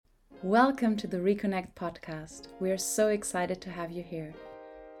Welcome to the Reconnect podcast. We are so excited to have you here.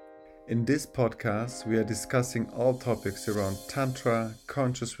 In this podcast, we are discussing all topics around Tantra,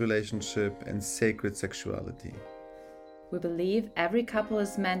 conscious relationship, and sacred sexuality. We believe every couple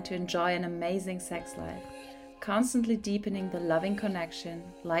is meant to enjoy an amazing sex life, constantly deepening the loving connection,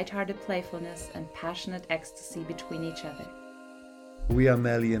 lighthearted playfulness, and passionate ecstasy between each other. We are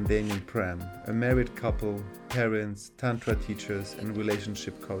Melly and Damien Pram, a married couple, parents, Tantra teachers, and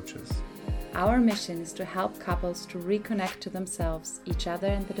relationship coaches. Our mission is to help couples to reconnect to themselves, each other,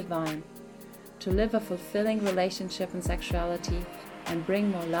 and the divine, to live a fulfilling relationship and sexuality, and bring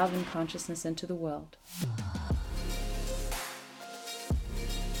more love and consciousness into the world.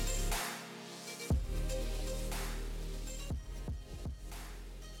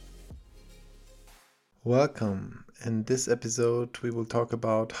 Welcome. In this episode, we will talk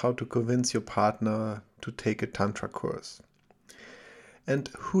about how to convince your partner to take a Tantra course. And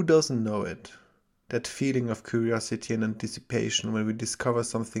who doesn't know it? That feeling of curiosity and anticipation when we discover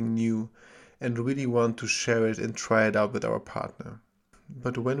something new and really want to share it and try it out with our partner.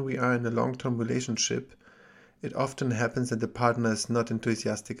 But when we are in a long-term relationship, it often happens that the partner is not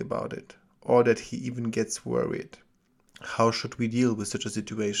enthusiastic about it, or that he even gets worried. How should we deal with such a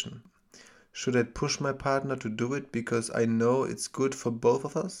situation? Should I push my partner to do it because I know it's good for both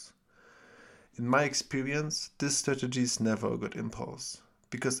of us? In my experience, this strategy is never a good impulse.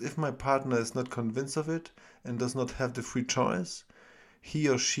 Because if my partner is not convinced of it and does not have the free choice, he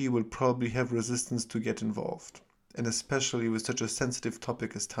or she will probably have resistance to get involved, and especially with such a sensitive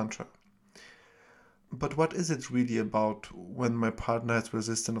topic as Tantra. But what is it really about when my partner has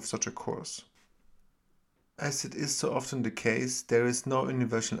resistance of such a course? As it is so often the case, there is no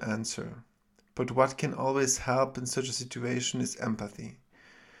universal answer. But what can always help in such a situation is empathy,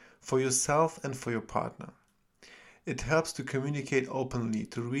 for yourself and for your partner. It helps to communicate openly,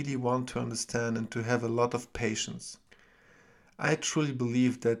 to really want to understand and to have a lot of patience. I truly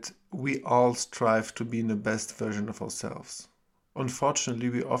believe that we all strive to be in the best version of ourselves. Unfortunately,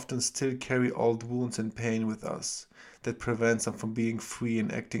 we often still carry old wounds and pain with us that prevents us from being free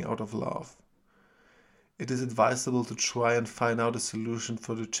and acting out of love. It is advisable to try and find out a solution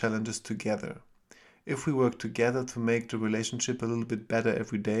for the challenges together. If we work together to make the relationship a little bit better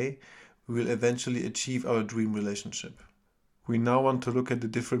every day, we will eventually achieve our dream relationship. We now want to look at the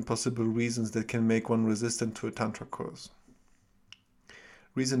different possible reasons that can make one resistant to a Tantra course.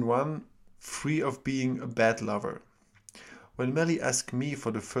 Reason 1, free of being a bad lover. When Melly asked me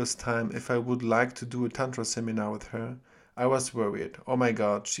for the first time if I would like to do a Tantra seminar with her, I was worried. Oh my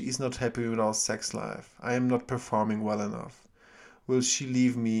god, she is not happy with our sex life. I am not performing well enough. Will she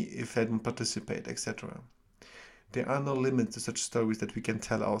leave me if I don't participate, etc. There are no limits to such stories that we can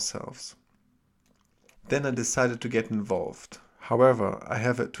tell ourselves. Then I decided to get involved. However, I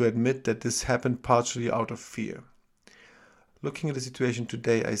have to admit that this happened partially out of fear. Looking at the situation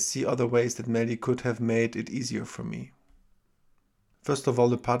today, I see other ways that Melly could have made it easier for me. First of all,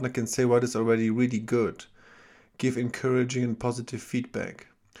 the partner can say what is already really good. Give encouraging and positive feedback.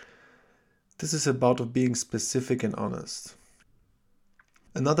 This is about being specific and honest.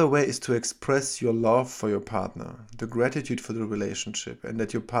 Another way is to express your love for your partner, the gratitude for the relationship, and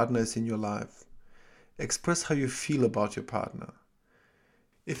that your partner is in your life. Express how you feel about your partner.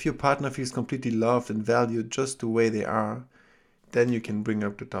 If your partner feels completely loved and valued just the way they are, then you can bring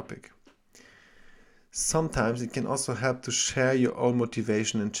up the topic. Sometimes it can also help to share your own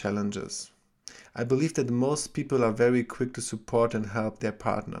motivation and challenges. I believe that most people are very quick to support and help their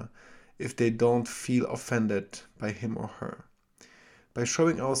partner if they don't feel offended by him or her. By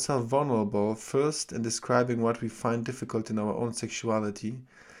showing ourselves vulnerable first and describing what we find difficult in our own sexuality,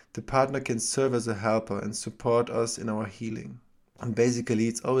 the partner can serve as a helper and support us in our healing. And basically,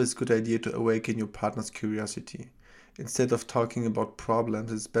 it's always a good idea to awaken your partner's curiosity. Instead of talking about problems,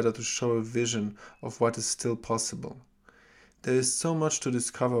 it's better to show a vision of what is still possible. There is so much to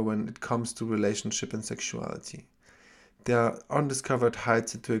discover when it comes to relationship and sexuality. There are undiscovered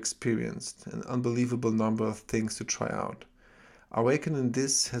heights to experience, an unbelievable number of things to try out. Awakening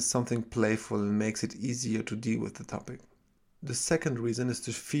this has something playful and makes it easier to deal with the topic. The second reason is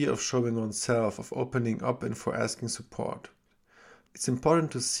the fear of showing oneself, of opening up and for asking support. It's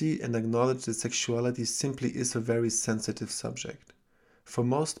important to see and acknowledge that sexuality simply is a very sensitive subject. For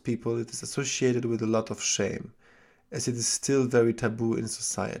most people, it is associated with a lot of shame, as it is still very taboo in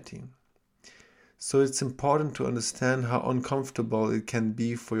society. So it's important to understand how uncomfortable it can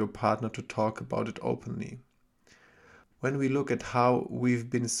be for your partner to talk about it openly. When we look at how we've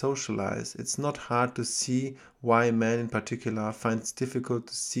been socialized, it's not hard to see why men in particular find it difficult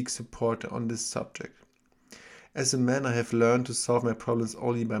to seek support on this subject. As a man, I have learned to solve my problems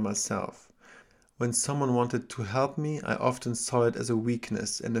only by myself. When someone wanted to help me, I often saw it as a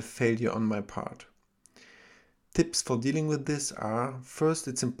weakness and a failure on my part. Tips for dealing with this are: first,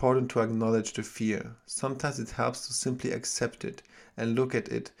 it's important to acknowledge the fear. Sometimes it helps to simply accept it and look at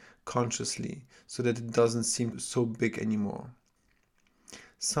it consciously so that it doesn't seem so big anymore.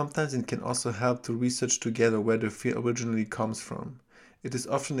 Sometimes it can also help to research together where the fear originally comes from. It is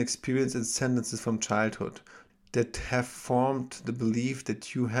often experienced in sentences from childhood that have formed the belief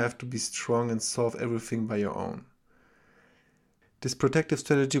that you have to be strong and solve everything by your own. This protective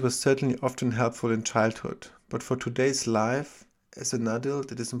strategy was certainly often helpful in childhood, but for today's life, as an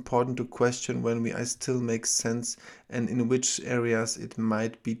adult, it is important to question when I still make sense and in which areas it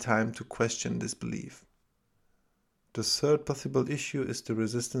might be time to question this belief. The third possible issue is the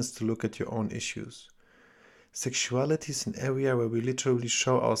resistance to look at your own issues. Sexuality is an area where we literally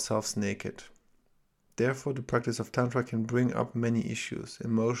show ourselves naked. Therefore, the practice of Tantra can bring up many issues,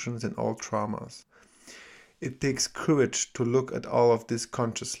 emotions, and all traumas. It takes courage to look at all of this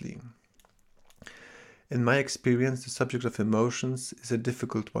consciously. In my experience, the subject of emotions is a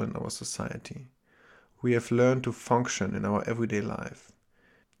difficult one in our society. We have learned to function in our everyday life.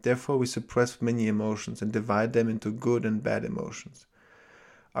 Therefore, we suppress many emotions and divide them into good and bad emotions.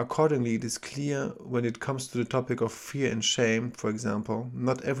 Accordingly, it is clear when it comes to the topic of fear and shame, for example,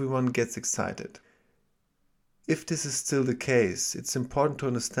 not everyone gets excited. If this is still the case, it's important to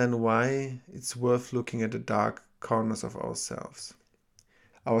understand why it's worth looking at the dark corners of ourselves.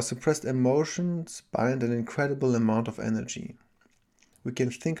 Our suppressed emotions bind an incredible amount of energy. We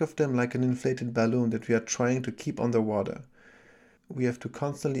can think of them like an inflated balloon that we are trying to keep underwater. We have to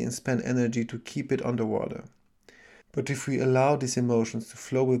constantly expend energy to keep it underwater. But if we allow these emotions to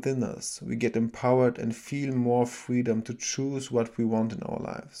flow within us, we get empowered and feel more freedom to choose what we want in our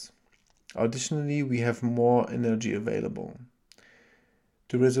lives. Additionally, we have more energy available.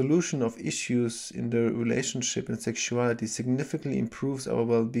 The resolution of issues in the relationship and sexuality significantly improves our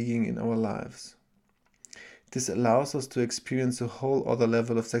well-being in our lives. This allows us to experience a whole other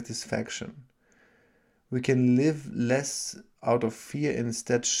level of satisfaction. We can live less out of fear and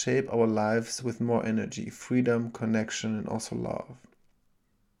instead shape our lives with more energy, freedom, connection, and also love.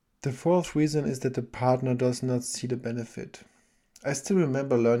 The fourth reason is that the partner does not see the benefit. I still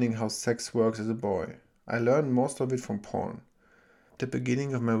remember learning how sex works as a boy. I learned most of it from porn. At the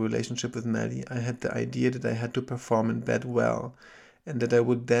beginning of my relationship with Maddie, I had the idea that I had to perform in bed well and that I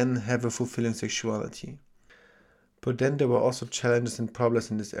would then have a fulfilling sexuality. But then there were also challenges and problems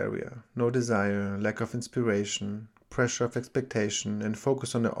in this area. No desire, lack of inspiration, pressure of expectation, and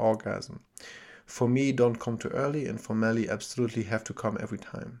focus on the orgasm. For me, don't come too early, and for Melly, absolutely have to come every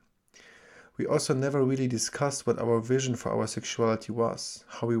time. We also never really discussed what our vision for our sexuality was,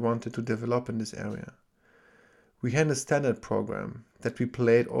 how we wanted to develop in this area. We had a standard program that we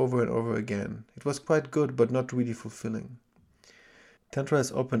played over and over again. It was quite good, but not really fulfilling. Tantra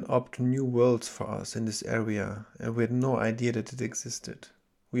has opened up to new worlds for us in this area, and we had no idea that it existed.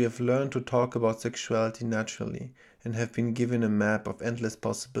 We have learned to talk about sexuality naturally and have been given a map of endless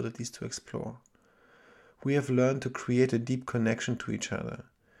possibilities to explore. We have learned to create a deep connection to each other,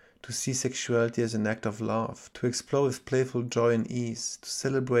 to see sexuality as an act of love, to explore with playful joy and ease, to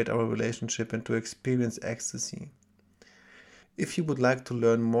celebrate our relationship and to experience ecstasy. If you would like to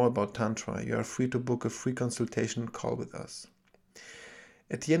learn more about Tantra, you are free to book a free consultation call with us.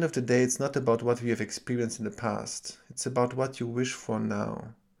 At the end of the day, it's not about what we have experienced in the past, it's about what you wish for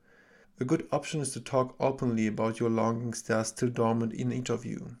now. A good option is to talk openly about your longings that are still dormant in each of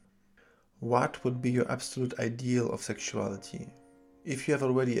you. What would be your absolute ideal of sexuality? If you have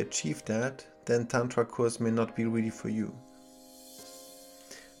already achieved that, then Tantra course may not be really for you.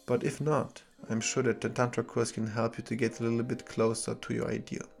 But if not, I'm sure that the Tantra course can help you to get a little bit closer to your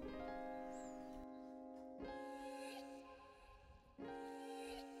ideal.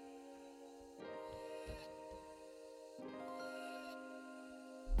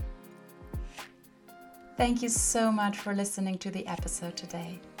 Thank you so much for listening to the episode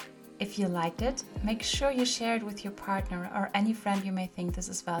today. If you liked it, make sure you share it with your partner or any friend you may think this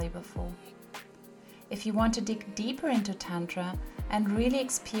is valuable for. If you want to dig deeper into Tantra and really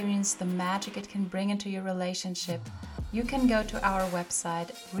experience the magic it can bring into your relationship, you can go to our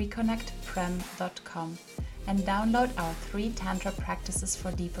website reconnectprem.com and download our 3 Tantra practices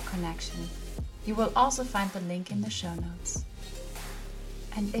for deeper connection. You will also find the link in the show notes.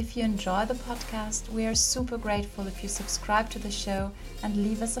 And if you enjoy the podcast, we are super grateful if you subscribe to the show and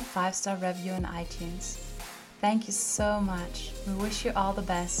leave us a 5-star review on iTunes. Thank you so much. We wish you all the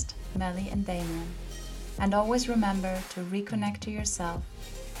best, Melly and Damien. And always remember to reconnect to yourself,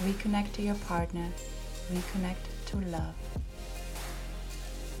 reconnect to your partner, reconnect to love.